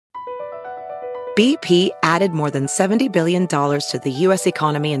BP added more than $70 billion to the U.S.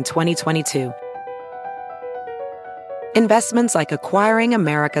 economy in 2022. Investments like acquiring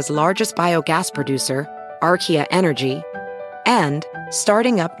America's largest biogas producer, Archaea Energy, and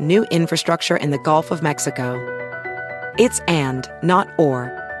starting up new infrastructure in the Gulf of Mexico. It's and, not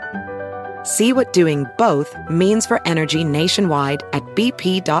or. See what doing both means for energy nationwide at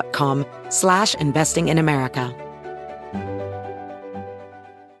bp.com/investing in America.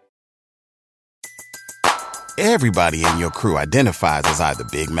 Everybody in your crew identifies as either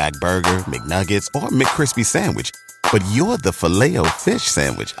Big Mac Burger, McNuggets, or McCrispy Sandwich. But you're the Filet-O-Fish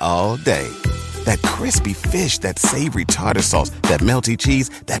Sandwich all day. That crispy fish, that savory tartar sauce, that melty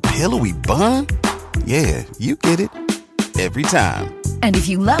cheese, that pillowy bun. Yeah, you get it. Every time. And if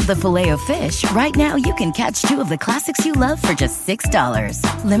you love the Filet-O-Fish, right now you can catch two of the classics you love for just $6.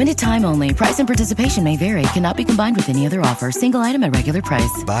 Limited time only. Price and participation may vary. Cannot be combined with any other offer. Single item at regular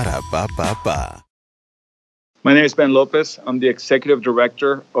price. Ba-da-ba-ba-ba. My name is Ben Lopez. I'm the Executive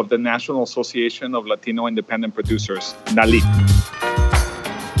Director of the National Association of Latino Independent Producers, NALIP.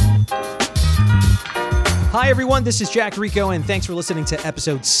 Hi, everyone. This is Jack Rico, and thanks for listening to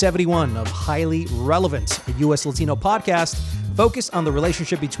episode 71 of Highly Relevant, a U.S. Latino podcast focused on the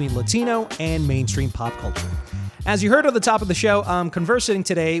relationship between Latino and mainstream pop culture. As you heard at the top of the show, I'm conversing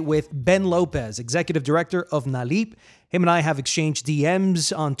today with Ben Lopez, Executive Director of NALIP. Him and I have exchanged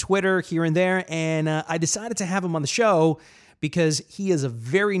DMs on Twitter here and there, and I decided to have him on the show because he is a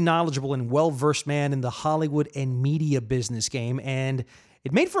very knowledgeable and well-versed man in the Hollywood and media business game, and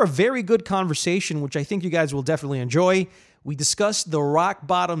it made for a very good conversation, which I think you guys will definitely enjoy. We discussed the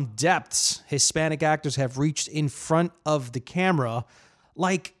rock-bottom depths Hispanic actors have reached in front of the camera.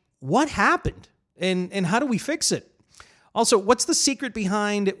 Like, what happened? And how do we fix it? Also, what's the secret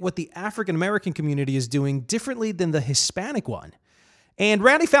behind what the African-American community is doing differently than the Hispanic one? And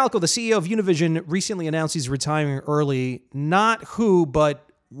Randy Falco, the CEO of Univision, recently announced he's retiring early. Not who, but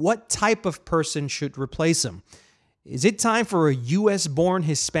what type of person should replace him? Is it time for a U.S.-born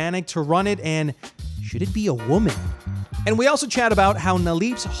Hispanic to run it? And should it be a woman? And we also chat about how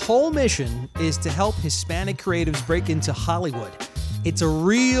NALIP's whole mission is to help Hispanic creatives break into Hollywood. It's a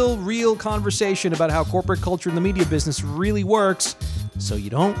real conversation about how corporate culture in the media business really works, so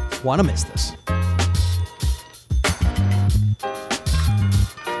you don't want to miss this.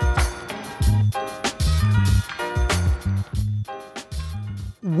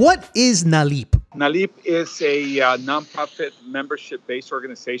 What is NALIP? NALIP is a nonprofit membership-based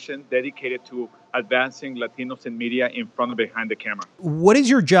organization dedicated to advancing Latinos in media in front and behind the camera. What is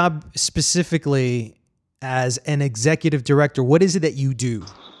your job specifically as an executive director? What is it that you do?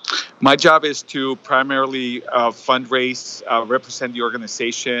 My job is to primarily fundraise, represent the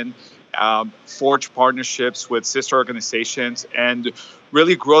organization, forge partnerships with sister organizations, and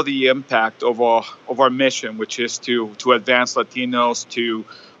really grow the impact of our mission, which is to advance Latinos, to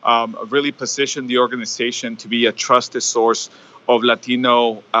really position the organization to be a trusted source of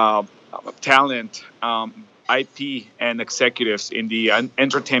Latino talent, IP, and executives in the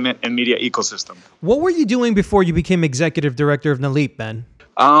entertainment and media ecosystem. What were you doing before you became executive director of NALIP, Ben?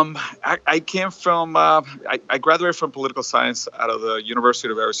 I came from, I graduated from political science out of the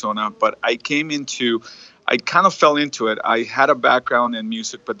University of Arizona, but I kind of fell into it. I had a background in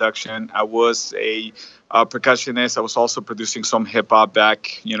music production. I was a percussionist. I was also producing some hip hop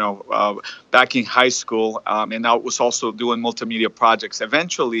back in high school. And I was also doing multimedia projects.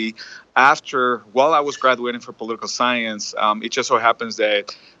 Eventually, while I was graduating for political science, it just so happens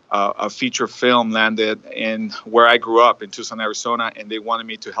that a feature film landed in where I grew up in Tucson, Arizona, and they wanted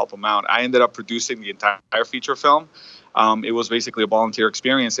me to help them out. I ended up producing the entire feature film. It was basically a volunteer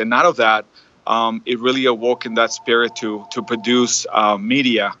experience. And out of that, it really awoke in that spirit to produce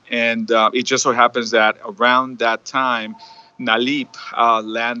media. And it just so happens that around that time, NALIP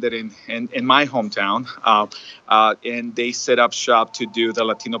landed in my hometown, and they set up shop to do the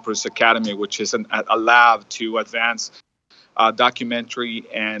Latino Producer Academy, which is a lab to advance documentary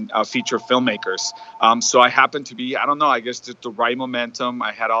and feature filmmakers. So I happened to be, I guess the right momentum.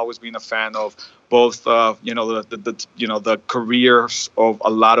 I had always been a fan of both, the careers of a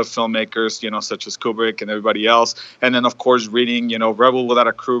lot of filmmakers, such as Kubrick and everybody else. And then, of course, reading, Rebel Without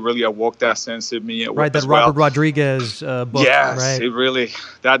a Crew really awoke that sense in me. Right, that Robert Rodriguez book. Yes, right? It really,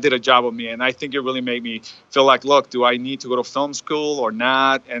 that did a job of me. And I think it really made me feel like, look, do I need to go to film school or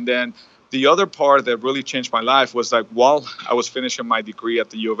not? And then the other part that really changed my life was like while I was finishing my degree at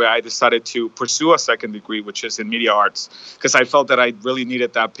the U of A, I decided to pursue a second degree, which is in media arts, because I felt that I really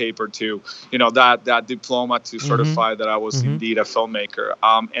needed that paper to, that diploma to certify that I was indeed a filmmaker.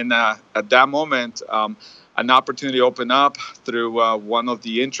 And at that moment, I an opportunity opened up through one of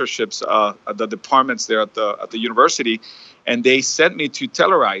the internships, the departments there at the university, and they sent me to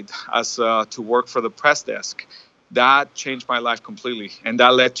Telluride as to work for the press desk. That changed my life completely, and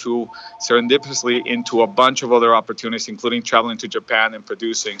that led to serendipitously into a bunch of other opportunities, including traveling to Japan and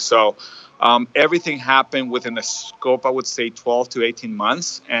producing. So everything happened within a scope, I would say, 12 to 18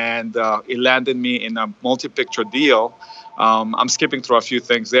 months, and it landed me in a multi-picture deal. I'm skipping through a few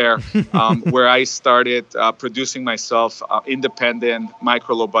things there, where I started producing myself independent,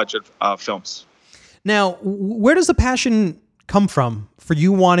 micro, low-budget films. Now, where does the passion come from for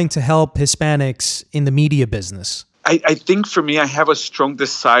you wanting to help Hispanics in the media business? I think for me, I have a strong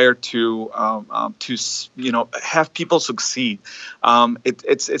desire to have people succeed.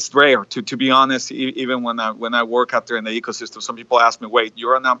 It's rare to be honest. Even when I work out there in the ecosystem, some people ask me, "Wait,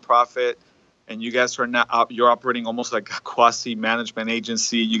 you're a nonprofit, and you guys are not you're operating almost like a quasi management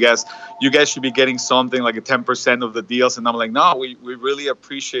agency. You guys should be getting something like a 10% of the deals." And I'm like, no, we really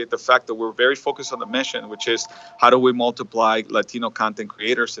appreciate the fact that we're very focused on the mission, which is how do we multiply Latino content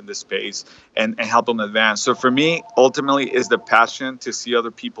creators in this space and help them advance. So for me, ultimately, is the passion to see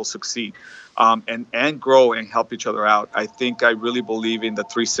other people succeed. And grow and help each other out. I think I really believe in the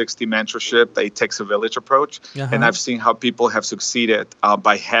 360 mentorship, that it takes a village approach. And I've seen how people have succeeded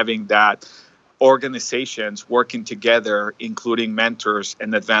by having that organizations working together, including mentors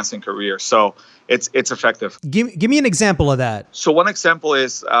and advancing careers. So it's effective. Give me an example of that. So one example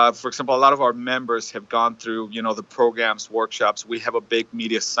is, for example, a lot of our members have gone through, the programs, workshops. We have a big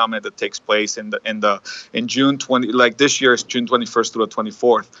media summit that takes place in June 20, like this year is June 21st through the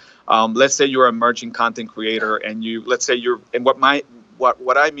 24th. Let's say you're an emerging content creator, and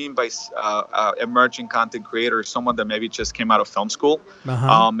what I mean by emerging content creator is someone that maybe just came out of film school,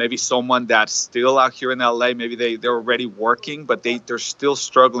 maybe someone that's still out here in LA. Maybe they're already working, but they're still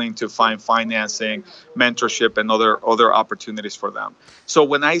struggling to find financing, mentorship, and other opportunities for them. So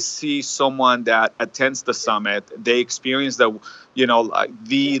when I see someone that attends the summit, they experience the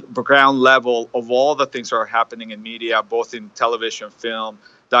ground level of all the things that are happening in media, both in television, film,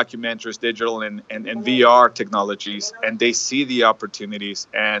 documentaries, digital, and VR technologies, and they see the opportunities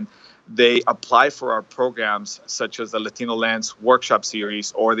and they apply for our programs such as the Latino Lens Workshop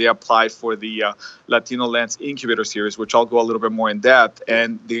Series, or they apply for the Latino Lens Incubator Series, which I'll go a little bit more in depth,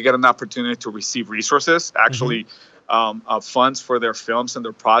 and they get an opportunity to receive resources, actually funds for their films and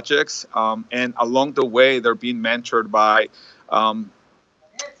their projects, and along the way they're being mentored by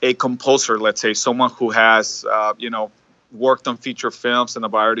a composer, let's say, someone who has worked on feature films and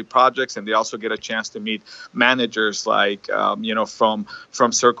variety projects, and they also get a chance to meet managers like from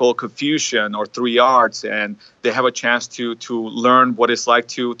Circle Confusion or 3 Arts, and they have a chance to learn what it's like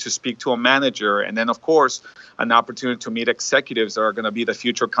to speak to a manager, and then of course an opportunity to meet executives that are going to be the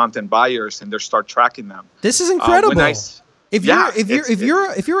future content buyers, and they start tracking them. This is incredible. If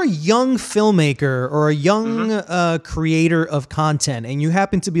you're a young filmmaker or a young creator of content, and you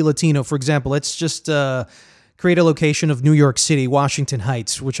happen to be Latino, for example, let's just create a location of New York City, Washington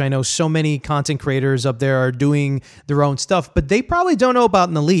Heights, which I know so many content creators up there are doing their own stuff, but they probably don't know about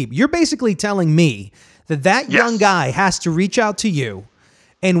Nalib. You're basically telling me that young guy has to reach out to you,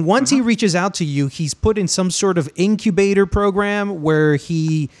 and once he reaches out to you, he's put in some sort of incubator program where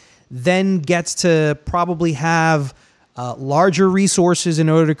he then gets to probably have larger resources in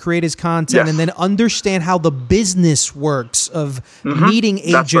order to create his content, and then understand how the business works of meeting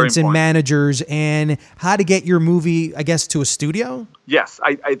agents and managers and how to get your movie, I guess, to a studio? Yes,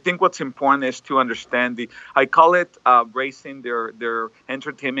 I think what's important is to understand I call it racing their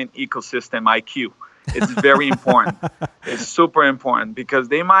entertainment ecosystem IQ. It's very important. It's super important because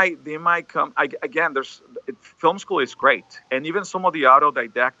they might come again. Film school is great, and even some of the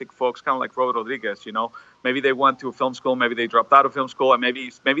autodidactic folks, kind of like Robert Rodriguez, maybe they went to film school, maybe they dropped out of film school, and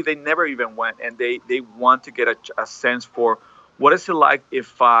maybe they never even went, and they want to get a sense for what is it like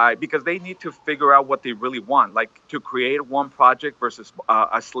because they need to figure out what they really want, like to create one project versus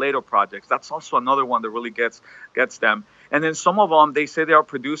a slate of projects. That's also another one that really gets them. And then some of them, they say they are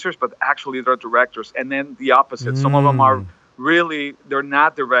producers, but actually they're directors. And then the opposite. Some of them are they're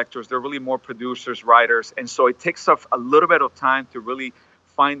not directors. They're really more producers, writers. And so it takes a little bit of time to really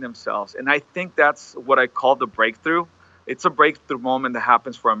find themselves. And I think that's what I call the breakthrough. It's a breakthrough moment that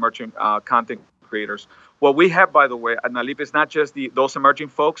happens for emerging content creators. What we have, by the way, at Nalib is not just those emerging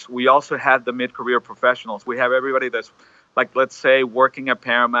folks. We also have the mid-career professionals. We have everybody that's, like, let's say, working at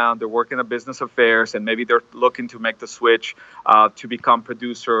Paramount, they're working at business affairs, and maybe they're looking to make the switch to become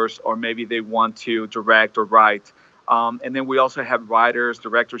producers, or maybe they want to direct or write. And then we also have writers,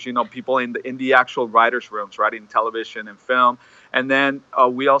 directors, people in the actual writers' rooms, writing television and film. And then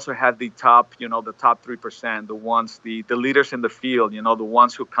we also have the top 3%, the ones, the leaders in the field, the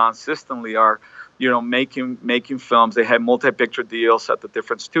ones who consistently are, making films. They have multi-picture deals at the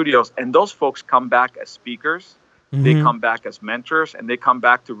different studios. And those folks come back as speakers. Mm-hmm. They come back as mentors, and they come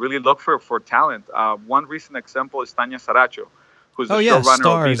back to really look for talent. One recent example is Tanya Saracho, who's the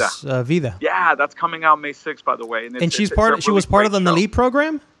showrunner of Vida. Vida. Yeah, that's coming out May 6th, by the way. And she was part of the Nalit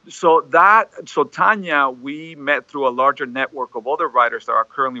program? So Tanya, we met through a larger network of other writers that are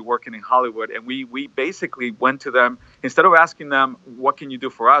currently working in Hollywood. And we basically went to them. Instead of asking them, what can you do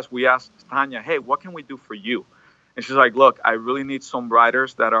for us? We asked Tanya, hey, what can we do for you? And she's like, look, I really need some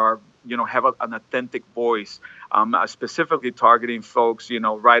writers that are, have an authentic voice, specifically targeting folks,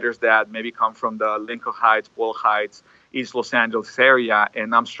 writers that maybe come from the Lincoln Heights, Boyle Heights, East Los Angeles area.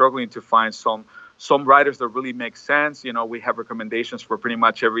 And I'm struggling to find some writers that really make sense. We have recommendations for pretty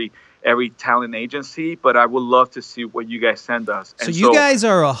much every talent agency, but I would love to see what you guys send us. So you guys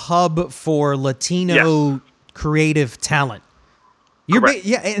are a hub for Latino creative talent.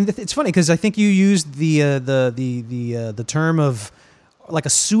 And it's funny because I think you used the term of like a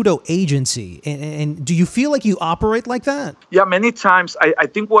pseudo agency. And do you feel like you operate like that? Yeah, many times. I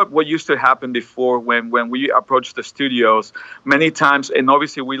think what used to happen before when we approached the studios, many times, and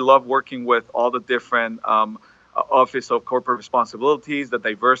obviously we love working with all the different Office of Corporate Responsibilities, the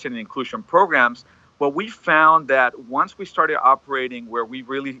diversity and inclusion programs. But we found that once we started operating where we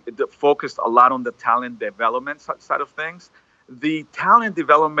really focused a lot on the talent development side of things, the talent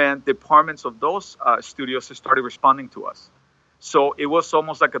development departments of those studios started responding to us. So it was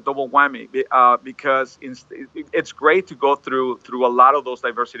almost like a double whammy because it's great to go through a lot of those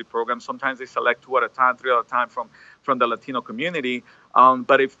diversity programs. Sometimes they select 2 at a time, 3 at a time from the Latino community.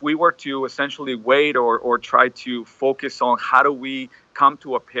 But if we were to essentially wait or try to focus on how do we come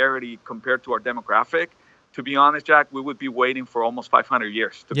to a parity compared to our demographic, to be honest, Jack, we would be waiting for almost 500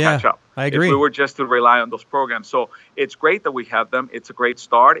 years to catch up. I agree. If we were just to rely on those programs. So it's great that we have them. It's a great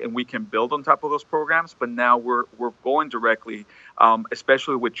start, and we can build on top of those programs. But now we're going directly,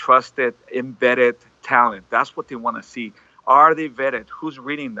 especially with trusted, embedded talent. That's what they want to see. Are they vetted? Who's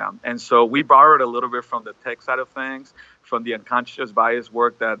reading them? And so we borrowed a little bit from the tech side of things, from the unconscious bias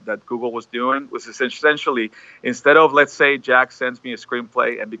work that Google was doing, was essentially, instead of, let's say, Jack sends me a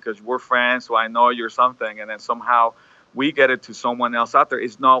screenplay, and because we're friends, so I know you're something, and then somehow we get it to someone else out there,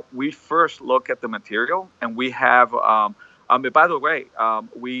 is no, we first look at the material, and we have, by the way,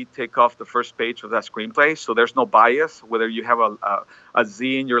 we take off the first page of that screenplay, so there's no bias, whether you have a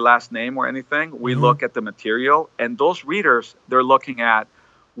Z in your last name or anything. We look at the material, and those readers, they're looking at,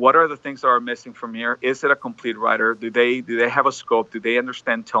 what are the things that are missing from here? Is it a complete writer? Do they have a scope? Do they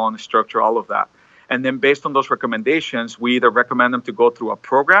understand tone, structure, all of that? And then based on those recommendations, we either recommend them to go through a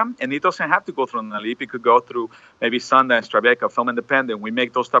program, and it doesn't have to go through Nalit. It could go through maybe Sundance, Tribeca, Film Independent. We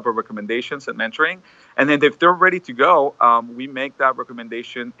make those type of recommendations and mentoring. And then if they're ready to go, we make that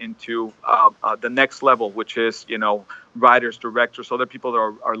recommendation into the next level, which is, writers, directors, other people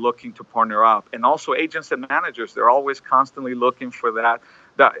that are looking to partner up. And also agents and managers, they're always constantly looking for that.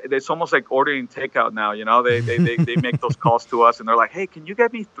 It's almost like ordering takeout now, they make those calls to us, and they're like, hey, can you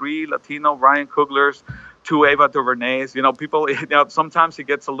get me 3 Latino Ryan Cooglers, 2 Ava DuVernays? People, sometimes it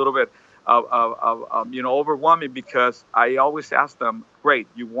gets a little bit overwhelming, because I always ask them, great,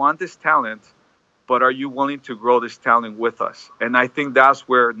 you want this talent, but are you willing to grow this talent with us? And I think that's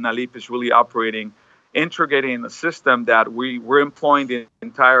where Nalit is really operating, integrating the system that we're employing the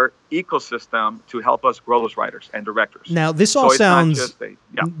entire ecosystem to help us grow those writers and directors. Now, this all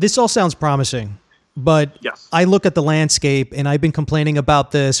sounds promising, but yes. I look at the landscape, and I've been complaining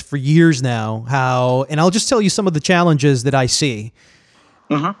about this for years now, and I'll just tell you some of the challenges that I see.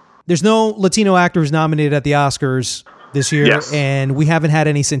 Mm-hmm. There's no Latino actors nominated at the Oscars this year, yes. And we haven't had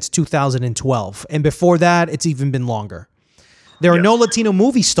any since 2012. And before that, it's even been longer. There are no Latino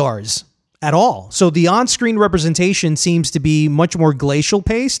movie stars at all. So the on-screen representation seems to be much more glacial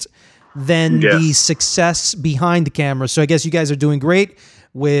paced than the success behind the camera. So I guess you guys are doing great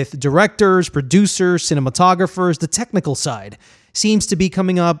with directors, producers, cinematographers. The technical side seems to be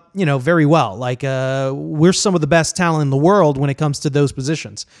coming up, very well. Like we're some of the best talent in the world when it comes to those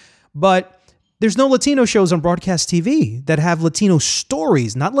positions. But there's no Latino shows on broadcast TV that have Latino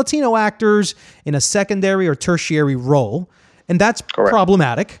stories, not Latino actors in a secondary or tertiary role. And that's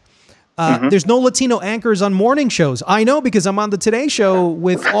problematic. There's no Latino anchors on morning shows. I know, because I'm on the Today Show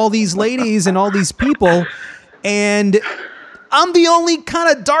with all these ladies and all these people, and I'm the only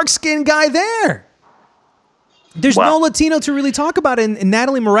kind of dark-skinned guy there. There's no Latino to really talk about. And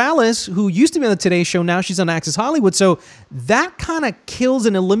Natalie Morales, who used to be on the Today Show, now she's on Access Hollywood. So that kind of kills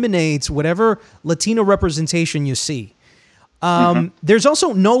and eliminates whatever Latino representation you see. There's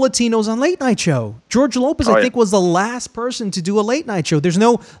also no Latinos on Late Night Show. George Lopez, I think, was the last person to do a late night show. There's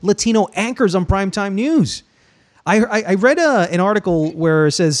no Latino anchors on primetime news. I read an article where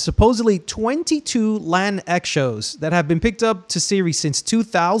it says supposedly 22 Latinx shows that have been picked up to series since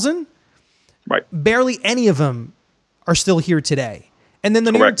 2000. Right. Barely any of them are still here today. And then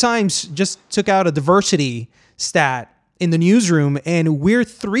the New York Times just took out a diversity stat in the newsroom, and we're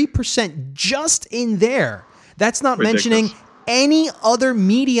 3% just in there. That's not mentioning any other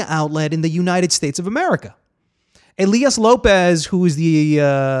media outlet in the United States of America. Elias Lopez, who is the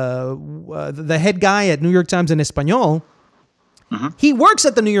head guy at New York Times in Espanol, he works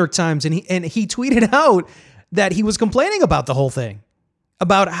at the New York Times, and he tweeted out that he was complaining about the whole thing,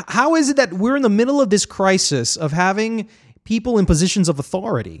 about how is it that we're in the middle of this crisis of having people in positions of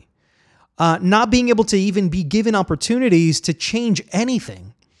authority not being able to even be given opportunities to change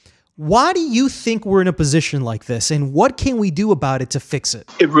anything. Why do you think we're in a position like this, and what can we do about it to fix it?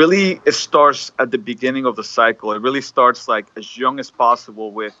 It starts at the beginning of the cycle. It really starts like as young as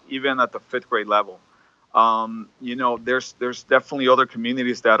possible, with even at the 5th grade level. There's definitely other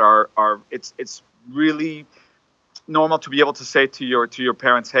communities that are it's really normal to be able to say to your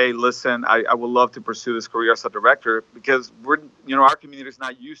parents, hey, listen, I would love to pursue this career as a director, because our community is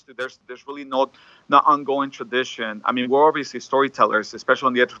not used to, there's really no ongoing tradition. I mean, we're obviously storytellers, especially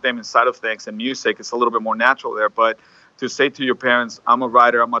on the entertainment side of things, and music, it's a little bit more natural there. But to say to your parents, I'm a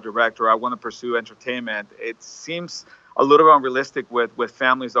writer, I'm a director, I want to pursue entertainment, it seems a little bit unrealistic with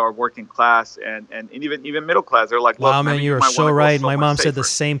families that are working class and even middle class. They're like, wow, man, you are so right. My mom said the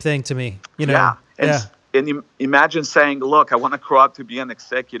same thing to me. And imagine saying, look, I want to grow up to be an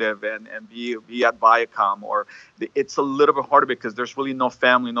executive and be at Viacom. Or it's a little bit harder because there's really no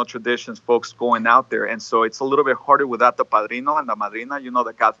family, no traditions, folks going out there. And so it's a little bit harder without the padrino and the madrina,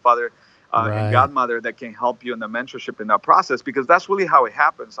 the godfather and godmother that can help you in the mentorship in that process, because that's really how it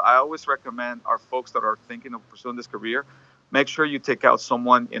happens. I always recommend our folks that are thinking of pursuing this career, make sure you take out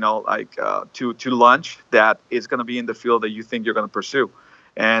someone, to lunch that is going to be in the field that you think you're going to pursue.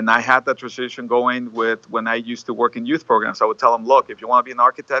 And I had that transition going with when I used to work in youth programs. I would tell them, look, if you want to be an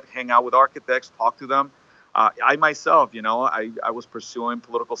architect, hang out with architects, talk to them. I myself, I was pursuing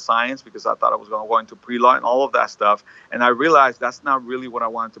political science because I thought I was going to go into pre-law and all of that stuff. And I realized that's not really what I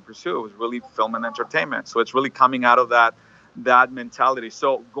wanted to pursue. It was really film and entertainment. So it's really coming out of that mentality.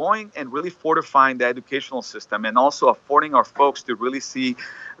 So going and really fortifying the educational system, and also affording our folks to really see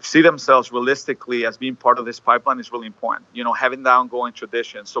themselves realistically as being part of this pipeline is really important. Having that ongoing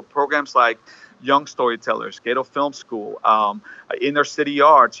tradition. So programs like Young Storytellers, Ghetto Film School, Inner City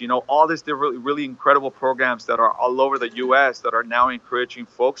Arts, all these really, really incredible programs that are all over the U.S. that are now encouraging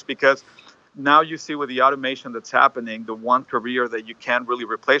folks, because now you see with the automation that's happening, the one career that you can't really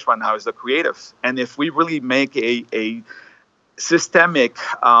replace right now is the creatives. And if we really make a systemic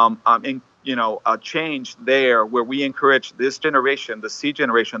a change there, where we encourage this generation, the C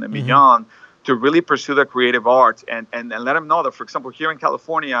generation and beyond, to really pursue the creative arts and let them know that, for example, here in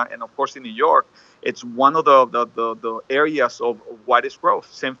California and of course in New York, it's one of the areas of widest growth.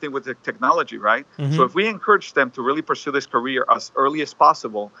 Same thing with the technology, right? So if we encourage them to really pursue this career as early as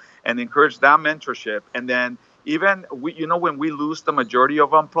possible and encourage that mentorship, and then even when we lose the majority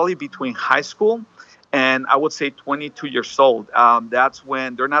of them, probably between high school and I would say 22 years old, that's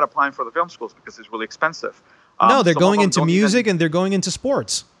when they're not applying for the film schools because it's really expensive. No, they're going into music and they're going into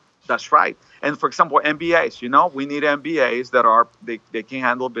sports. That's right. And for example, MBAs, we need MBAs that they can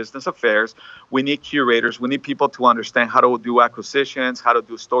handle business affairs. We need curators. We need people to understand how to do acquisitions, how to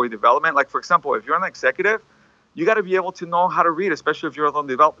do story development. Like, for example, if you're an executive, you got to be able to know how to read, especially if you're on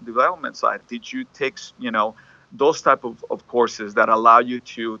the development side. Did you take, those type of courses that allow you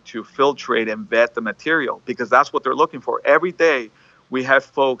to filtrate and vet the material, because that's what they're looking for. Every day we have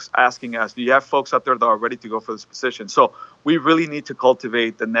folks asking us, do you have folks out there that are ready to go for this position? So we really need to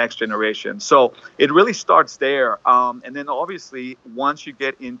cultivate the next generation. So it really starts there. And then obviously once you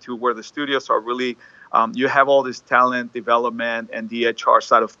get into where the studios are really, you have all this talent development and the HR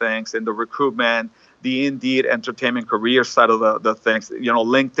side of things and the recruitment, the Indeed entertainment career side of the things,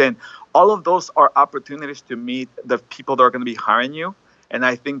 LinkedIn. All of those are opportunities to meet the people that are going to be hiring you. And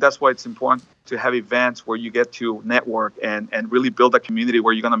I think that's why it's important to have events where you get to network and really build a community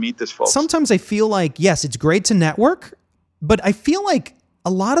where you're going to meet these folks. Sometimes I feel like, yes, it's great to network, but I feel like a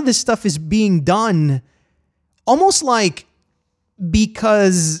lot of this stuff is being done almost like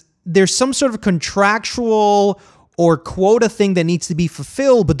because there's some sort of contractual or quota thing that needs to be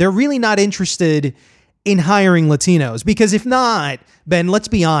fulfilled, but they're really not interested in hiring Latinos? Because if not, Ben, let's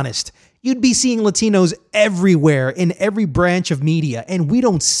be honest, you'd be seeing Latinos everywhere in every branch of media, and we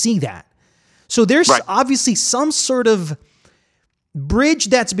don't see that. So there's obviously some sort of bridge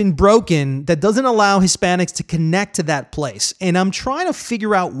that's been broken that doesn't allow Hispanics to connect to that place. And I'm trying to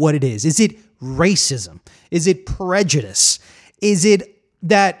figure out what it is. Is it racism? Is it prejudice? Is it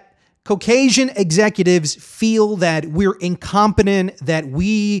that Caucasian executives feel that we're incompetent, that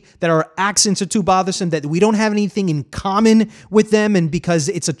our accents are too bothersome, that we don't have anything in common with them, and because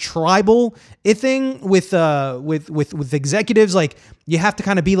it's a tribal thing with executives, like you have to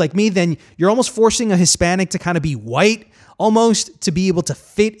kind of be like me, then you're almost forcing a Hispanic to kind of be white almost to be able to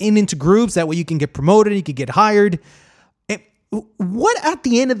fit into groups. That way you can get promoted, you can get hired. What at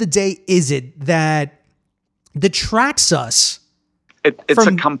the end of the day is it that detracts us? It's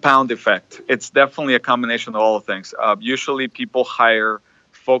a compound effect. It's definitely a combination of all the things. Usually people hire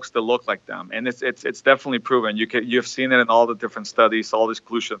folks that look like them, and it's definitely proven. You've seen it in all the different studies, all these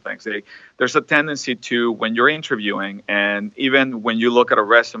exclusion things. There's a tendency to, when you're interviewing, and even when you look at a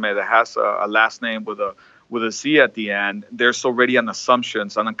resume that has a last name with a C at the end, there's already an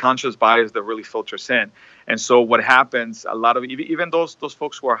unconscious bias that really filters in. And so what happens, a lot of even those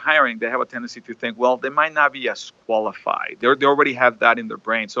folks who are hiring, they have a tendency to think, well, they might not be as qualified. They already have that in their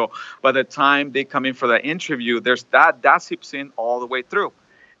brain. So by the time they come in for that interview, there's that seeps in all the way through.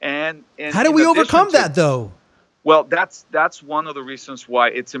 And how do we overcome that, though? Well, that's one of the reasons why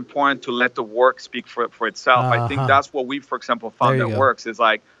it's important to let the work speak for itself. I think that's what we, for example, found that works is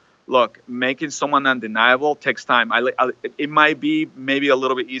like, look, making someone undeniable takes time. It might be maybe a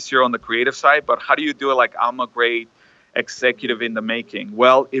little bit easier on the creative side, but how do you do it like I'm a great executive in the making?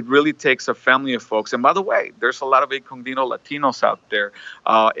 Well, it really takes a family of folks. And by the way, there's a lot of incognito Latinos out there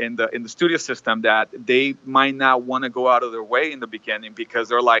in the studio system that they might not want to go out of their way in the beginning because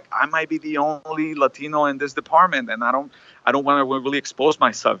they're like, I might be the only Latino in this department, and I don't want to really expose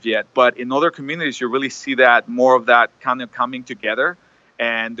myself yet. But in other communities, you really see that more of that kind of coming together.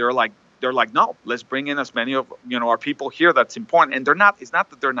 And they're like, no, let's bring in as many of our people here. That's important. And it's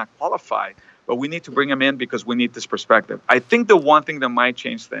not that they're not qualified, but we need to bring them in because we need this perspective. I think the one thing that might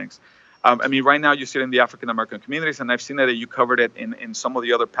change things, right now you see it in the African American communities, and I've seen that you covered it in some of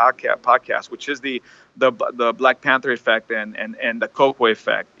the other podcasts, which is the Black Panther effect and the Coco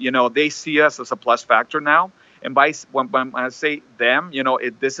effect. They see us as a plus factor now. And when I say them,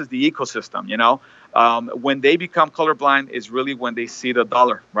 this is the ecosystem, when they become colorblind is really when they see the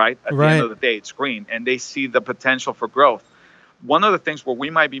dollar, right? At the end of the day, it's green, and they see the potential for growth. One of the things where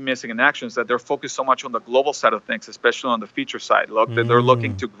we might be missing in action is that they're focused so much on the global side of things, especially on the feature side. That they're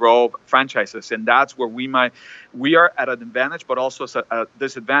looking to grow franchises, and that's where we are at an advantage, but also a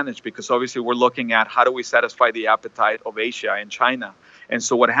disadvantage, because obviously we're looking at how do we satisfy the appetite of Asia and China. And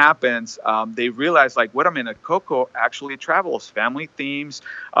so what happens, they realize, like, wait a minute, Coco actually travels, family themes,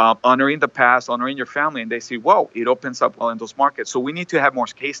 honoring the past, honoring your family. And they see, whoa, it opens up well in those markets. So we need to have more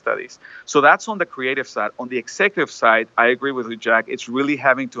case studies. So that's on the creative side. On the executive side, I agree with you, Jack. It's really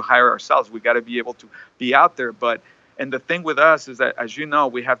having to hire ourselves. We got to be able to be out there. And the thing with us is that, as you know,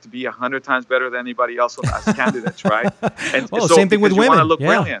 we have to be 100 times better than anybody else as candidates, right? And so same thing with women. You want to look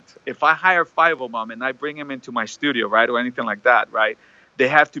brilliant. If I hire 5 of them and I bring them into my studio, right, or anything like that, right, they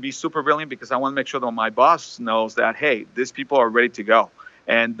have to be super brilliant, because I want to make sure that my boss knows that, hey, these people are ready to go.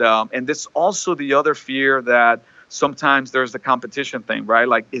 And this also the other fear that sometimes there's the competition thing, right?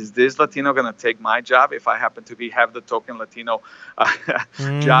 Like, is this Latino going to take my job if I happen to have the token Latino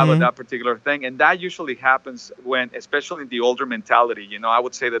job at that particular thing? And that usually happens especially in the older mentality. I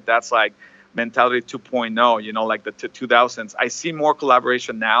would say that that's like mentality 2.0, like the 2000s. I see more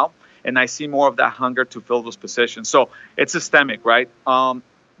collaboration now. And I see more of that hunger to fill those positions. So it's systemic, right?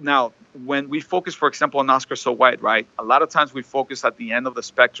 Now, when we focus, for example, on Oscar So White, right? A lot of times we focus at the end of the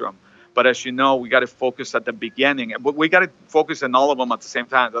spectrum. But as you know, we got to focus at the beginning. But we got to focus on all of them at the same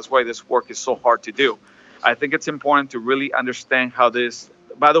time. That's why this work is so hard to do. I think it's important to really understand how this...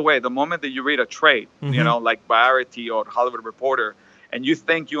 By the way, the moment that you read a trade, like Variety or Hollywood Reporter, and you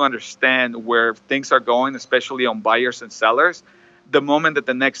think you understand where things are going, especially on buyers and sellers, the moment that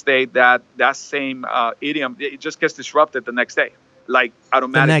the next day that same idiom, it just gets disrupted the next day, like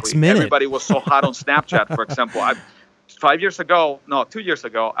automatically. The next minute. Everybody was so hot on Snapchat, for example. 2 years ago,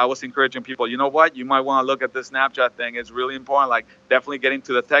 I was encouraging people, you know what, you might want to look at this Snapchat thing. It's really important, like definitely getting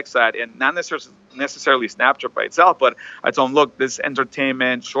to the tech side, and not necessarily Snapchat by itself, but I told them, look, this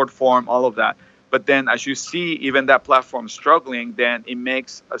entertainment, short form, all of that. But then as you see even that platform struggling, then it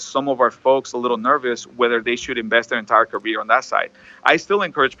makes some of our folks a little nervous whether they should invest their entire career on that side. I still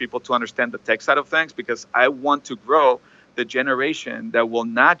encourage people to understand the tech side of things, because I want to grow the generation that will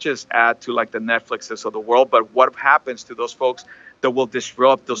not just add to like the Netflixes of the world, but what happens to those folks that will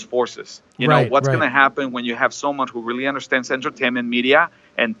disrupt those forces. You know, what's going to happen when you have someone who really understands entertainment, media,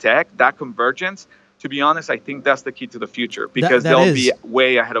 and tech, that convergence. To be honest, I think that's the key to the future, because they'll be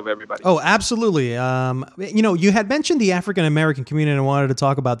way ahead of everybody. Oh, absolutely. You know, you had mentioned the African-American community, and I wanted to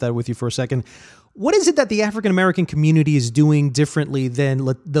talk about that with you for a second. What is it that the African-American community is doing differently than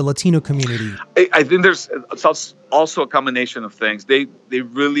the Latino community? I think there's also a combination of things. They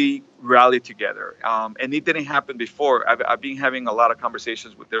really rally together. And it didn't happen before. I've been having a lot of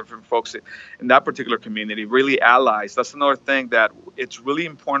conversations with different folks in that particular community, really allies. That's another thing that it's really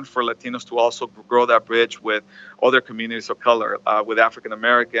important for Latinos to also grow that bridge with other communities of color, with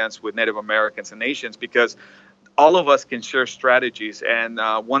African-Americans, with Native Americans and Asians, because all of us can share strategies. And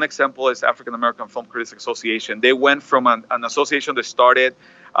one example is African American Film Critics Association. They went from an association that started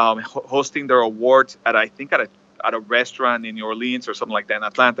hosting their awards at a restaurant in New Orleans or something like that, in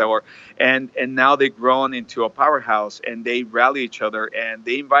Atlanta, and now they've grown into a powerhouse, and they rally each other. And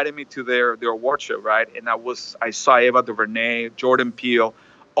they invited me to their award show, right? And I saw Ava DuVernay, Jordan Peele,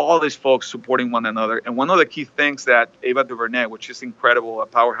 all these folks supporting one another. And one of the key things that Ava DuVernay, which is incredible, a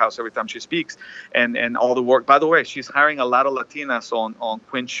powerhouse every time she speaks, and all the work. By the way, she's hiring a lot of Latinas on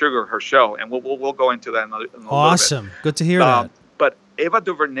Queen Sugar, her show, and we'll go into that in a little bit. Awesome, good to hear that. But Ava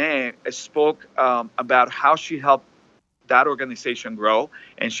DuVernay spoke about how she helped that organization grow,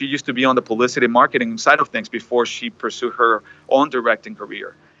 and she used to be on the publicity marketing side of things before she pursued her own directing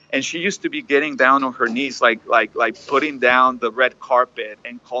career. And she used to be getting down on her knees, like putting down the red carpet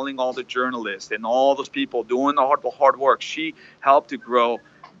and calling all the journalists and all those people doing the hard work. She helped to grow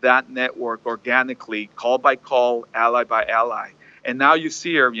that network organically, call by call, ally by ally. And now you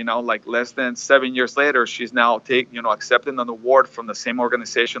see her, you know, like less than 7 years later, she's now accepting an award from the same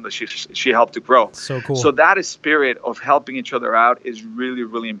organization that she helped to grow. So cool. So that spirit of helping each other out is really,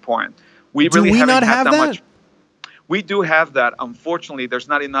 really important. We Do really we haven't not had have that that? much. We do have that. Unfortunately, there's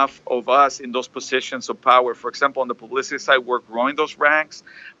not enough of us in those positions of power. For example, on the publicity side, we're growing those ranks,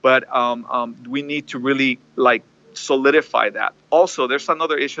 but we need to really solidify that. Also, there's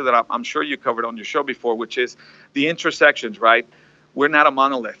another issue that I'm sure you covered on your show before, which is the intersections, right? We're not a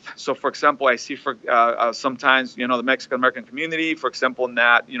monolith. So, for example, I see sometimes, the Mexican American community, for example,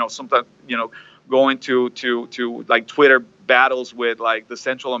 sometimes, going to like Twitter battles with like the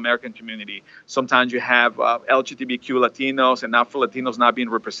Central American community. Sometimes you have LGBTQ Latinos and Afro-Latinos not being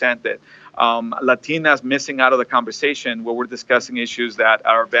represented. Latinas missing out of the conversation where we're discussing issues that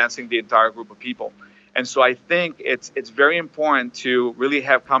are advancing the entire group of people. And so I think it's very important to really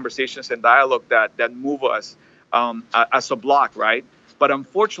have conversations and dialogue that move us as a block, right? But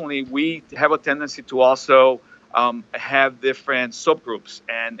unfortunately, we have a tendency to also have different subgroups,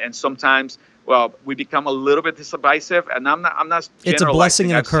 and sometimes, we become a little bit divisive. And I'm not generalizing. It's a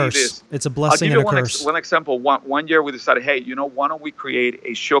blessing and a curse. It's a blessing and a curse. One example. One year we decided, hey, why don't we create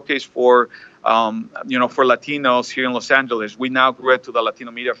a showcase for for Latinos here in Los Angeles? We now grew it to the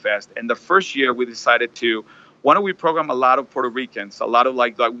Latino Media Fest, and the first year we decided to. Why don't we program a lot of Puerto Ricans? A lot of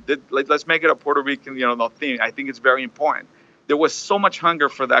let's make it a Puerto Rican, theme. I think it's very important. There was so much hunger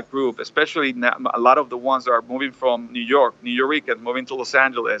for that group, especially a lot of the ones that are moving from New York, New Yorkers moving to Los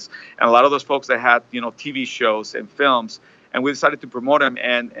Angeles, and a lot of those folks that had, TV shows and films. And we decided to promote them,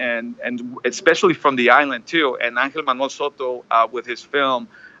 and especially from the island too. And Angel Manuel Soto, with his film,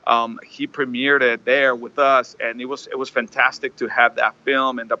 he premiered it there with us, and it was fantastic to have that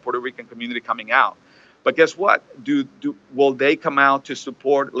film and the Puerto Rican community coming out. But guess what? Will they come out to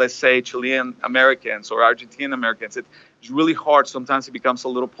support, let's say, Chilean Americans or Argentine Americans? It's really hard. Sometimes it becomes a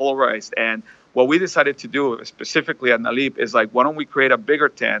little polarized. And what we decided to do, specifically at NALIP, is why don't we create a bigger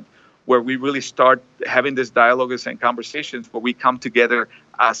tent where we really start having these dialogues and conversations where we come together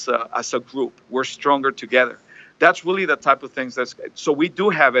as a group. We're stronger together. That's really the type of things so we do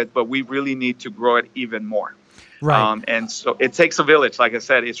have it, but we really need to grow it even more. Right. And so it takes a village. Like I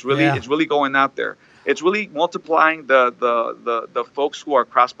said, it's really going out there. It's really multiplying the folks who are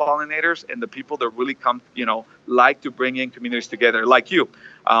cross-pollinators and the people that really come, like to bring in communities together, like you.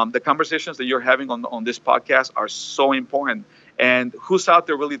 The conversations that you're having on this podcast are so important. And who's out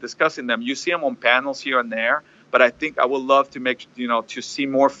there really discussing them? You see them on panels here and there, but I think I would love to to see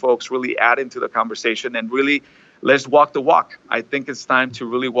more folks really add into the conversation and really let's walk the walk. I think it's time to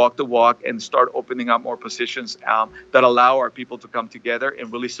really walk the walk and start opening up more positions that allow our people to come together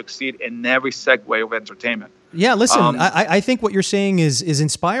and really succeed in every segue of entertainment. Yeah, listen, I think what you're saying is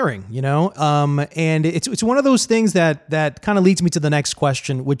inspiring, and it's one of those things that kind of leads me to the next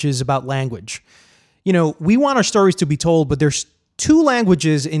question, which is about language. We want our stories to be told, but there's two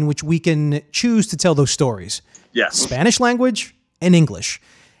languages in which we can choose to tell those stories. Yes. Spanish language and English.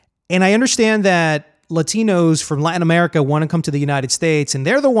 And I understand that Latinos from Latin America want to come to the United States, and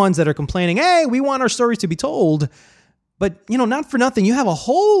they're the ones that are complaining, hey, we want our stories to be told. But, not for nothing, you have a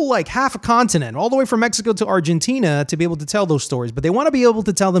whole half a continent, all the way from Mexico to Argentina, to be able to tell those stories. But they want to be able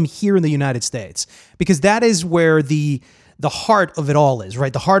to tell them here in the United States, because that is where the heart of it all is,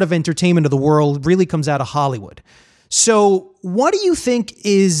 right? The heart of entertainment of the world really comes out of Hollywood. So what do you think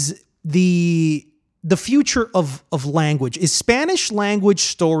is the future of language? Is Spanish language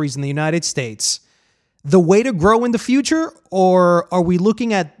stories in the United States the way to grow in the future, or are we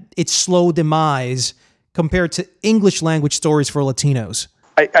looking at its slow demise compared to English language stories for Latinos?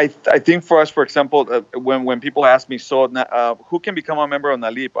 I think for us, for example, when people ask me, so who can become a member of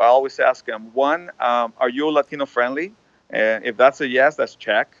NALIP, I always ask them, one, are you Latino friendly? And if that's a yes, that's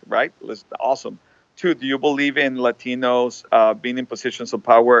check, right? Awesome. Two, do you believe in Latinos being in positions of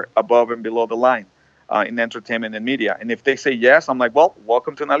power above and below the line in entertainment and media? And if they say yes, I'm like, well,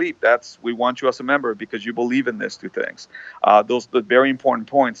 welcome to NALIP. We want you as a member because you believe in these two things. Those are very important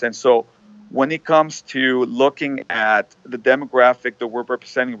points. And so when it comes to looking at the demographic that we're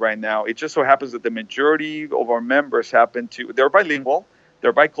representing right now, it just so happens that the majority of our members they're bilingual,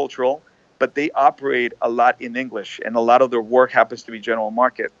 they're bicultural, but they operate a lot in English, and a lot of their work happens to be general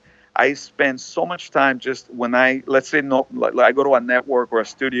market. I spend so much time just when I go to a network or a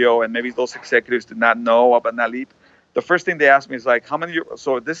studio, and maybe those executives did not know about NALIP. The first thing they ask me is how many?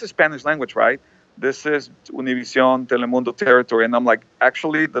 So this is Spanish language, right? This is Univision, Telemundo territory. And I'm like,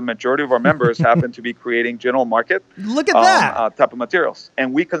 actually, the majority of our members happen to be creating general market. Look at that type of materials.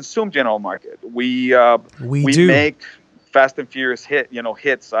 And we consume general market. We do make Fast and Furious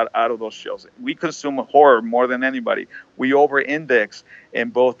hits out of those shows. We consume horror more than anybody. We over-index in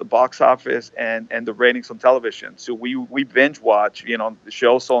both the box office and the ratings on television. So we binge watch, the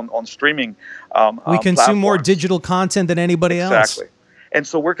shows on streaming. We consume platforms. more digital content than anybody else. Exactly. And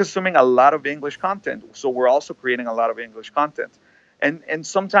so we're consuming a lot of English content. So we're also creating a lot of English content. And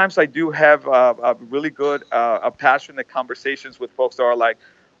sometimes I do have a really good, passionate conversations with folks that are like,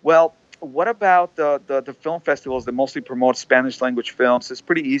 well, what about the film festivals that mostly promote Spanish language films? It's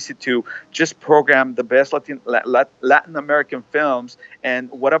pretty easy to just program the best Latin American films. And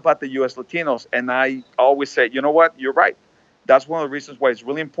what about the U.S. Latinos? And I always say, you know what? You're right. That's one of the reasons why it's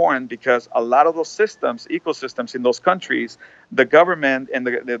really important, because a lot of those ecosystems in those countries, the government and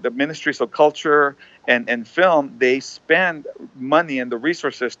the ministries of culture and film, they spend money and the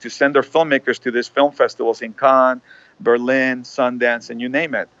resources to send their filmmakers to these film festivals in Cannes, Berlin, Sundance, and you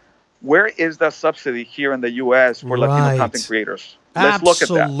name it. Where is that subsidy here in the U.S. for Latino content creators? Let's look at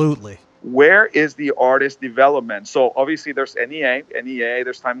that. Absolutely. Where is the artist development? So obviously there's NEA,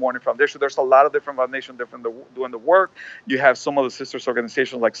 there's Time Warner Foundation. There's a lot of different foundations doing the work. You have some of the sisters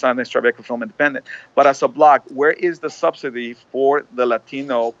organizations like Sundance, Tribeca Film Independent. But as a block, where is the subsidy for the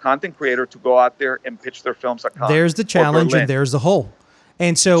Latino content creator to go out there and pitch their films at Cannes? There's the challenge and there's the hole.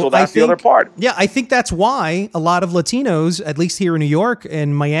 And so that's the other part. Yeah, I think that's why a lot of Latinos, at least here in New York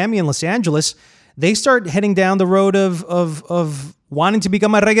and Miami and Los Angeles, they start heading down the road of wanting to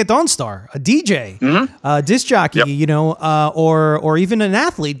become a reggaeton star, a DJ, a disc jockey, or even an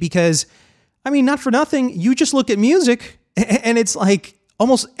athlete. Because, not for nothing, you just look at music and it's like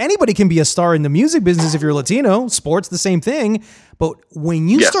almost anybody can be a star in the music business if you're Latino. Sports, the same thing. But when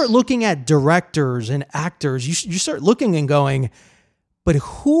you start looking at directors and actors, you start looking and going, but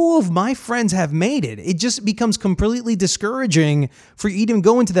who of my friends have made it? It just becomes completely discouraging for you to even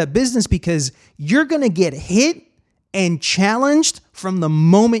go into that business, because you're going to get hit and challenged from the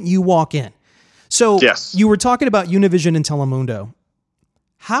moment you walk in. So you were talking about Univision and Telemundo.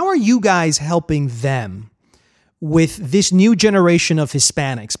 How are you guys helping them with this new generation of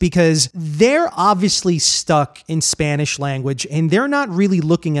Hispanics? Because they're obviously stuck in Spanish language and they're not really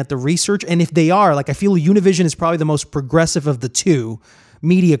looking at the research. And if they are, I feel Univision is probably the most progressive of the two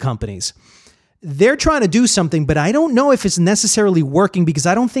media companies. They're trying to do something, but I don't know if it's necessarily working, because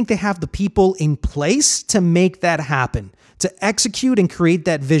I don't think they have the people in place to make that happen, to execute and create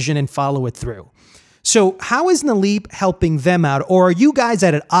that vision and follow it through. So how is NALIP helping them out? Or are you guys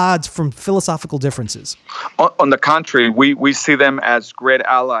at odds from philosophical differences? On the contrary, we see them as great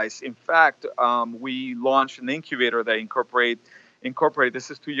allies. In fact, we launched an incubator that incorporate.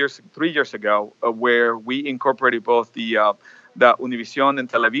 This is 3 years ago, where we incorporated both the Univision and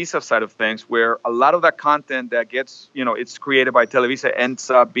Televisa side of things, where a lot of that content that gets, it's created by Televisa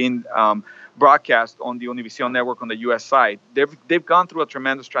ends up being broadcast on the Univision network on the U.S. side. They've gone through a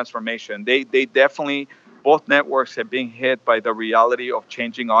tremendous transformation. They definitely, both networks have been hit by the reality of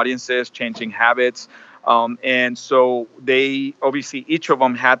changing audiences, changing habits. And so they obviously each of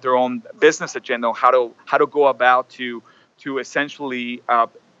them had their own business agenda on how to go about to essentially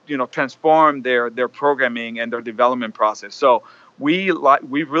transform their programming and their development process. So we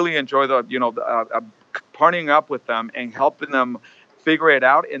really enjoy partnering up with them and helping them figure it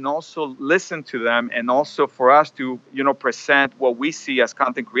out, and also listen to them, and also for us to present what we see as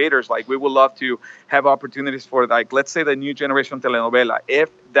content creators. Like, we would love to have opportunities for, like, let's say the new generation telenovela. If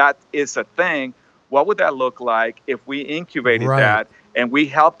that is a thing, what would that look like if we incubated that and we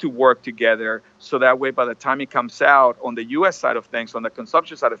help to work together, so that way by the time it comes out on the U.S. side of things, on the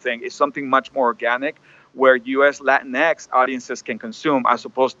consumption side of things, it's something much more organic, where U.S. Latinx audiences can consume, as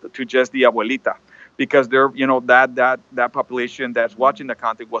opposed to just the abuelita, because they're that population that's watching the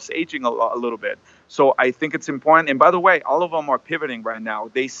content was aging a little bit. So I think it's important. And by the way, all of them are pivoting right now.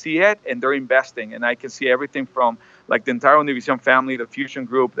 They see it and they're investing. And I can see everything from like the entire Univision family, the Fusion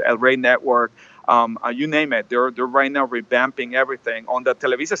Group, the El Rey Network, you name it. They're right now revamping everything. On the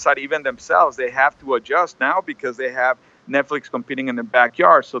Televisa side, even themselves, they have to adjust now because they have Netflix competing in the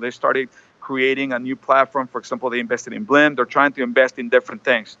backyard. So they started creating a new platform. For example, they invested in Blim. They're trying to invest in different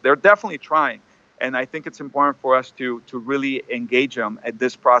things. They're definitely trying. And I think it's important for us to really engage them at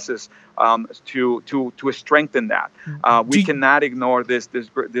this process, to strengthen that. We cannot ignore this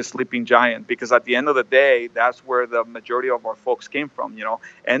sleeping giant, because at the end of the day, that's where the majority of our folks came from,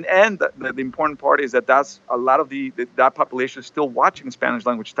 And the important part is that that's a lot of that population is still watching Spanish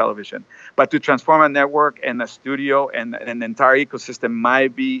language television. But to transform a network and a studio and an entire ecosystem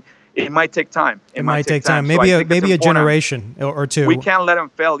it might take time. It might take time. Maybe a generation or two. We can't let them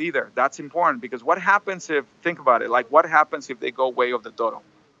fail either. That's important, because what happens think about it, like what happens if they go way of the Toro?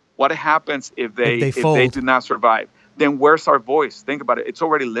 What happens if they do not survive? Then where's our voice? Think about it. It's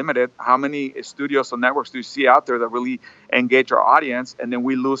already limited. How many studios or networks do you see out there that really engage our audience? And then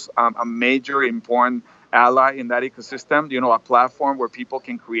we lose a major important ally in that ecosystem, a platform where people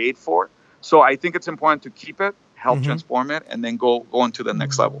can create for. So I think it's important to keep it, help transform it, and then go on to the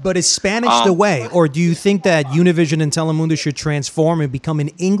next level. But is Spanish the way? Or do you think that Univision and Telemundo should transform and become an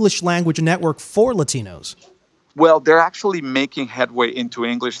English language network for Latinos? Well, they're actually making headway into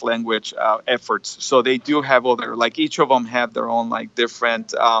English language efforts. So they do have each of them have their own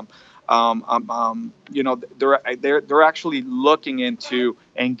different, they're actually looking into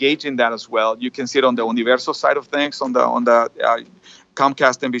engaging that as well. You can see it on the Universo side of things, on the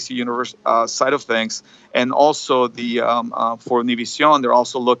Comcast NBC Universe side of things, and also for Univision, they're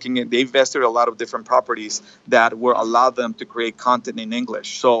also looking at, they invested a lot of different properties that will allow them to create content in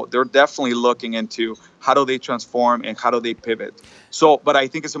English. So they're definitely looking into how do they transform and how do they pivot. So, but I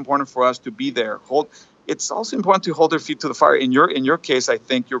think it's important for us to be there. It's also important to hold their feet to the fire. In your case, I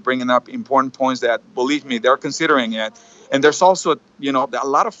think you're bringing up important points that, believe me, they're considering it. And there's also, a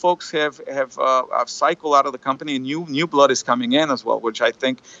lot of folks have cycled out of the company, and new blood is coming in as well, which I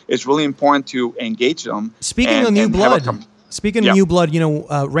think is really important to engage them. Speaking of new blood,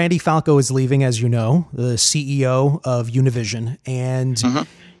 Randy Falco is leaving, as you know, the CEO of Univision, and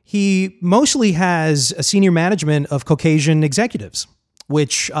he mostly has a senior management of Caucasian executives,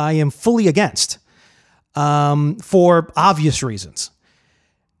 which I am fully against, for obvious reasons.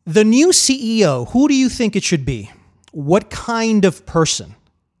 The new CEO, who do you think it should be? What kind of person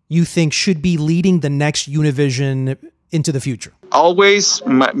you think should be leading the next Univision into the future? Always,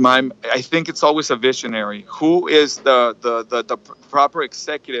 I think it's always a visionary. Who is the proper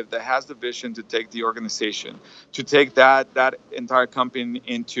executive that has the vision to take the organization, to take that entire company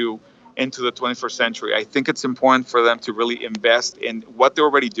into the 21st century? I think it's important for them to really invest in what they're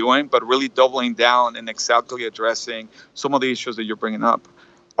already doing, but really doubling down and exactly addressing some of the issues that you're bringing up.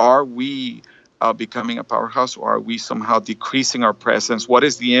 Are we becoming a powerhouse, or are we somehow decreasing our presence? What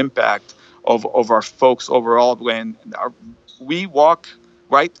is the impact of our folks overall when we walk,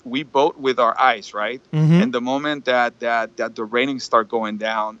 right? We vote with our eyes, right? And the moment that the ratings start going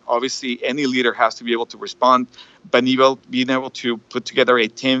down, obviously any leader has to be able to respond, but being able to put together a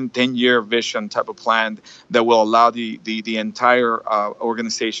 10-year vision type of plan that will allow the entire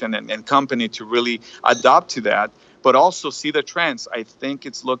organization and company to really adopt to that, but also see the trends. I think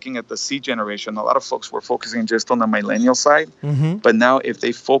it's looking at the C generation. A lot of folks were focusing just on the millennial side, but now if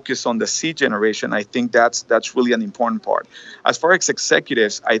they focus on the C generation, I think that's really an important part. As far as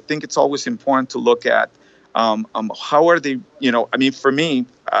executives, I think it's always important to look at how are they, for me,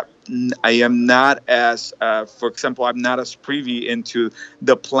 am not as, for example, I'm not as privy into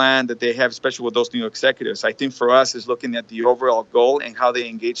the plan that they have, especially with those new executives. I think for us is looking at the overall goal and how they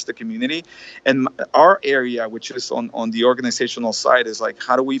engage the community. And our area, which is on the organizational side, is like,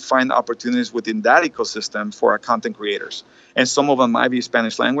 how do we find opportunities within that ecosystem for our content creators? And some of them might be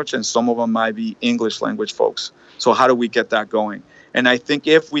Spanish language and some of them might be English language folks. So how do we get that going? And I think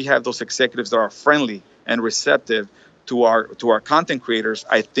if we have those executives that are friendly and receptive to our content creators,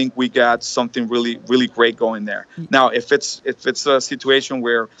 I think we got something really, really great going there. Now, if it's a situation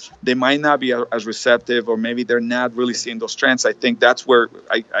where they might not be as receptive, or maybe they're not really seeing those trends, I think that's where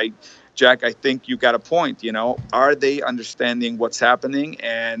Jack, I think you got a point. Are they understanding what's happening?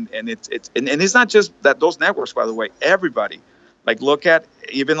 And it's not just that those networks, by the way, everybody. Like, look at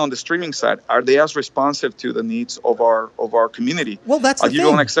even on the streaming side, are they as responsive to the needs of our community? Well, that's the thing. I'll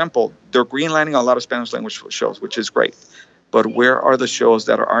give you an example. They're greenlighting a lot of Spanish language shows, which is great. But where are the shows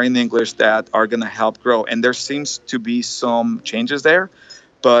that are in English that are going to help grow? And there seems to be some changes there.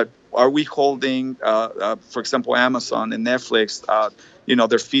 But are we holding, for example, Amazon and Netflix,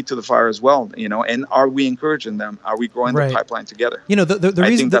 their feet to the fire as well, and are we encouraging them? Are we growing the pipeline together? The reason,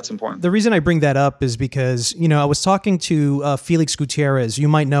 I think that's important. The reason I bring that up is because, I was talking to Felix Gutierrez. You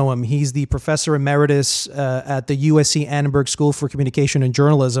might know him. He's the professor emeritus at the USC Annenberg School for Communication and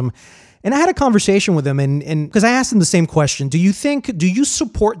Journalism. And I had a conversation with him, and because I asked him the same question, do you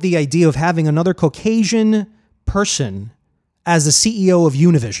support the idea of having another Caucasian person as the CEO of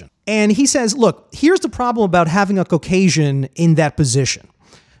Univision? And he says, look, here's the problem about having a Caucasian in that position.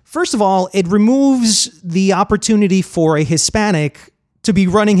 First of all, it removes the opportunity for a Hispanic to be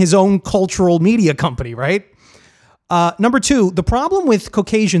running his own cultural media company, right? Number two, the problem with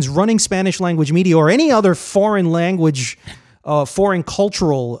Caucasians running Spanish language media or any other foreign language, foreign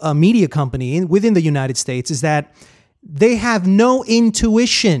cultural media company within the United States is that they have no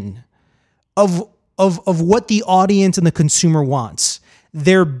intuition of what the audience and the consumer wants.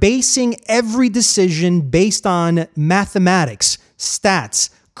 They're basing every decision based on mathematics, stats,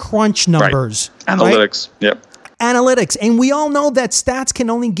 crunch numbers. Right. Analytics, right? Yep. Analytics. And we all know that stats can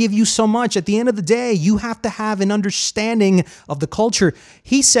only give you so much. At the end of the day, you have to have an understanding of the culture.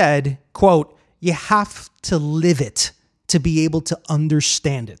 He said, quote, you have to live it to be able to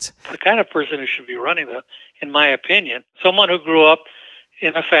understand it. The kind of person who should be running that, in my opinion, someone who grew up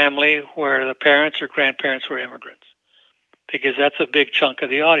in a family where the parents or grandparents were immigrants, because that's a big chunk of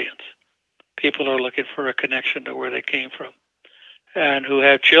the audience. People are looking for a connection to where they came from, and who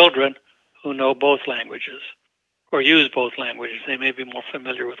have children who know both languages or use both languages. They may be more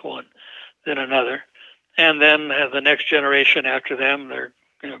familiar with one than another. And then the next generation after them, their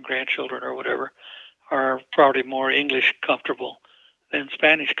grandchildren or whatever, are probably more English comfortable than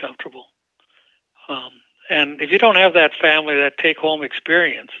Spanish comfortable. And if you don't have that family, that take-home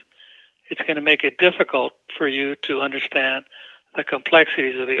experience, it's going to make it difficult for you to understand the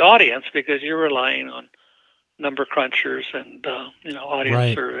complexities of the audience, because you're relying on number crunchers and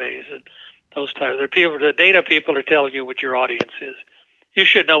audience surveys and those types of people. The data people are telling you what your audience is. You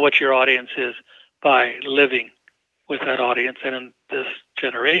should know what your audience is by living with that audience. And in this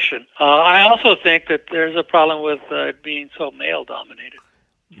generation, I also think that there's a problem with it being so male-dominated.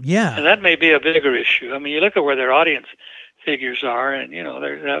 Yeah, and that may be a bigger issue. I mean, you look at where their audience figures are, and they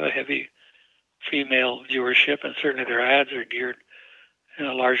have a heavy female viewership, and certainly their ads are geared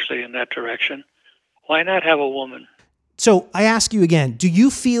largely in that direction. Why not have a woman? So I ask you again, do you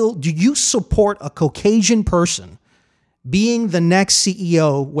support a Caucasian person being the next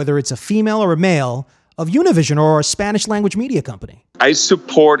CEO, whether it's a female or a male, of Univision or a Spanish language media company? I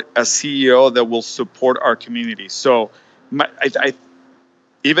support a CEO that will support our community. So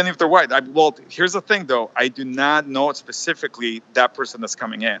even if they're white, here's the thing though, I do not know specifically that person that's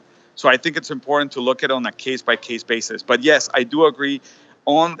coming in. So I think it's important to look at it on a case-by-case basis. But yes, I do agree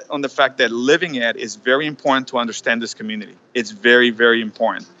on the fact that living it is very important to understand this community. It's very, very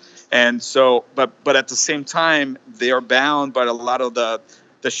important. And so, but at the same time, they are bound by a lot of the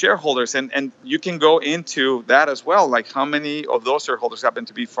shareholders. And you can go into that as well, like how many of those shareholders happen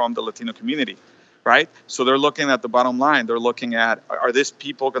to be from the Latino community, right? So they're looking at the bottom line. They're looking at, are these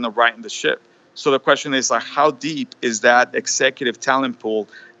people going to right in the ship? So the question is, like, how deep is that executive talent pool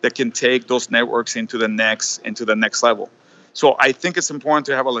that can take those networks into the next level? So I think it's important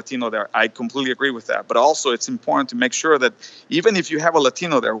to have a Latino there. I completely agree with that. But also it's important to make sure that even if you have a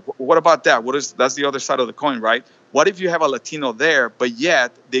Latino there, what about that? That's the other side of the coin, right? What if you have a Latino there, but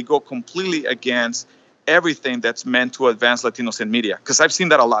yet they go completely against everything that's meant to advance Latinos in media, because I've seen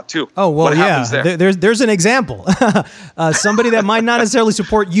that a lot too. Oh, well, what yeah. There's an example. Somebody that might not necessarily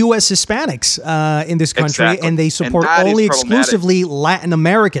support U.S. Hispanics in this country, Exactly. and they support only exclusively Latin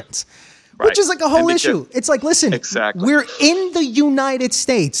Americans. Right. Which is like a whole issue. It's like, listen, we're in the United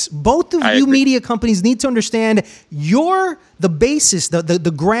States. Both of you media companies need to understand the basis,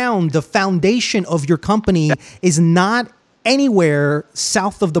 the ground, the foundation of your company is not anywhere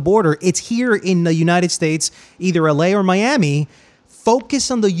south of the border. It's here in the United States, either LA or Miami. Focus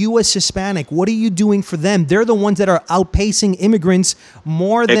on the U.S. Hispanic. What are you doing for them? They're the ones that are outpacing immigrants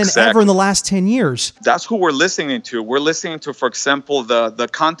more than ever in the last 10 years. That's who we're listening to. We're listening to, for example, the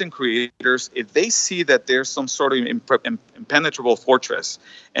content creators. If they see that there's some sort of impenetrable fortress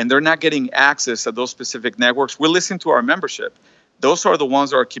and they're not getting access to those specific networks, we're listening to our membership. Those are the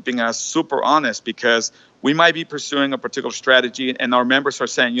ones that are keeping us super honest, because we might be pursuing a particular strategy and our members are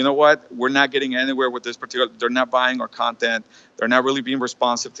saying, you know what, we're not getting anywhere with this particular, they're not buying our content. They're not really being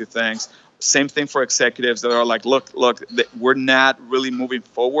responsive to things. Same thing for executives that are like, look, we're not really moving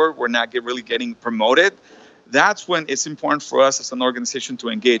forward. We're not really getting promoted. That's when it's important for us as an organization to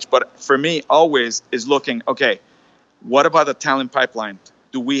engage. But for me, always is looking, okay, what about the talent pipeline?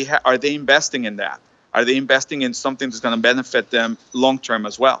 Are they investing in that? Are they investing in something that's going to benefit them long-term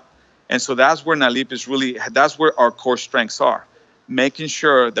as well? And so that's where NALIP is that's where our core strengths are. Making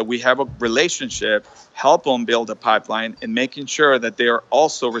sure that we have a relationship, help them build a pipeline, and making sure that they are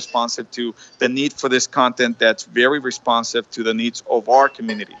also responsive to the need for this content that's very responsive to the needs of our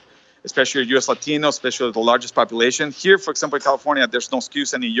community, especially U.S. Latinos, especially the largest population. Here, for example, in California, there's no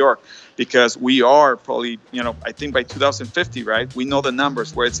excuse in New York, because we are probably, I think by 2050, right, we know the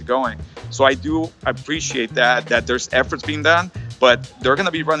numbers, where it's going. So I do appreciate that there's efforts being done, but they're going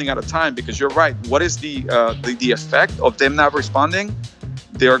to be running out of time, because you're right. What is the effect of them not responding?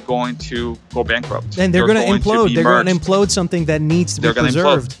 They're going to go bankrupt. And they're going to implode. They're going to implode something that needs to be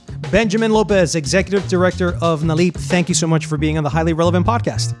preserved. Benjamin Lopez, Executive Director of NALIP, thank you so much for being on the Highly Relevant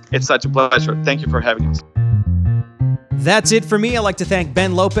podcast. It's such a pleasure. Thank you for having us. That's it for me. I'd like to thank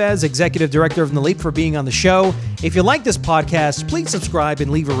Ben Lopez, Executive Director of NALIP, for being on the show. If you like this podcast, please subscribe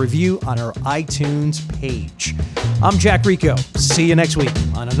and leave a review on our iTunes page. I'm Jack Rico. See you next week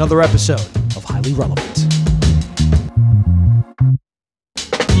on another episode of Highly Relevant.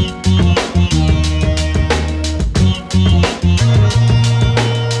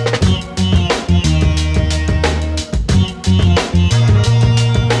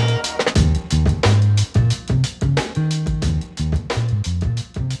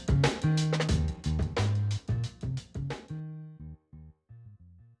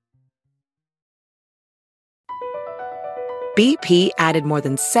 BP added more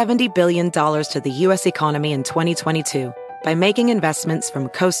than $70 billion to the U.S. economy in 2022 by making investments from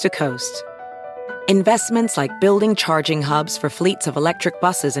coast to coast. Investments like building charging hubs for fleets of electric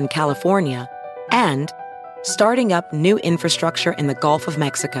buses in California and starting up new infrastructure in the Gulf of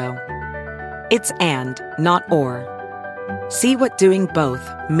Mexico. It's and, not or. See what doing both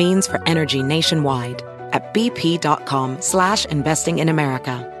means for energy nationwide at bp.com/investing in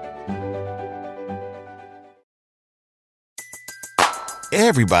America.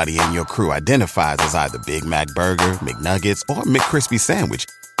 Everybody in your crew identifies as either Big Mac Burger, McNuggets, or McCrispy Sandwich.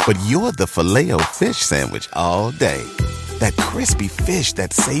 But you're the Filet-O-Fish Sandwich all day. That crispy fish,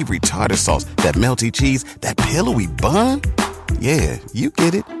 that savory tartar sauce, that melty cheese, that pillowy bun. Yeah, you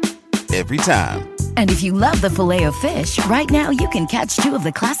get it. Every time. And if you love the Filet-O-Fish, right now you can catch two of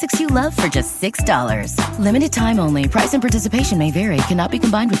the classics you love for just $6. Limited time only. Price and participation may vary. Cannot be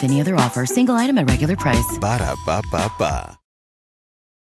combined with any other offer. Single item at regular price. Ba-da-ba-ba-ba.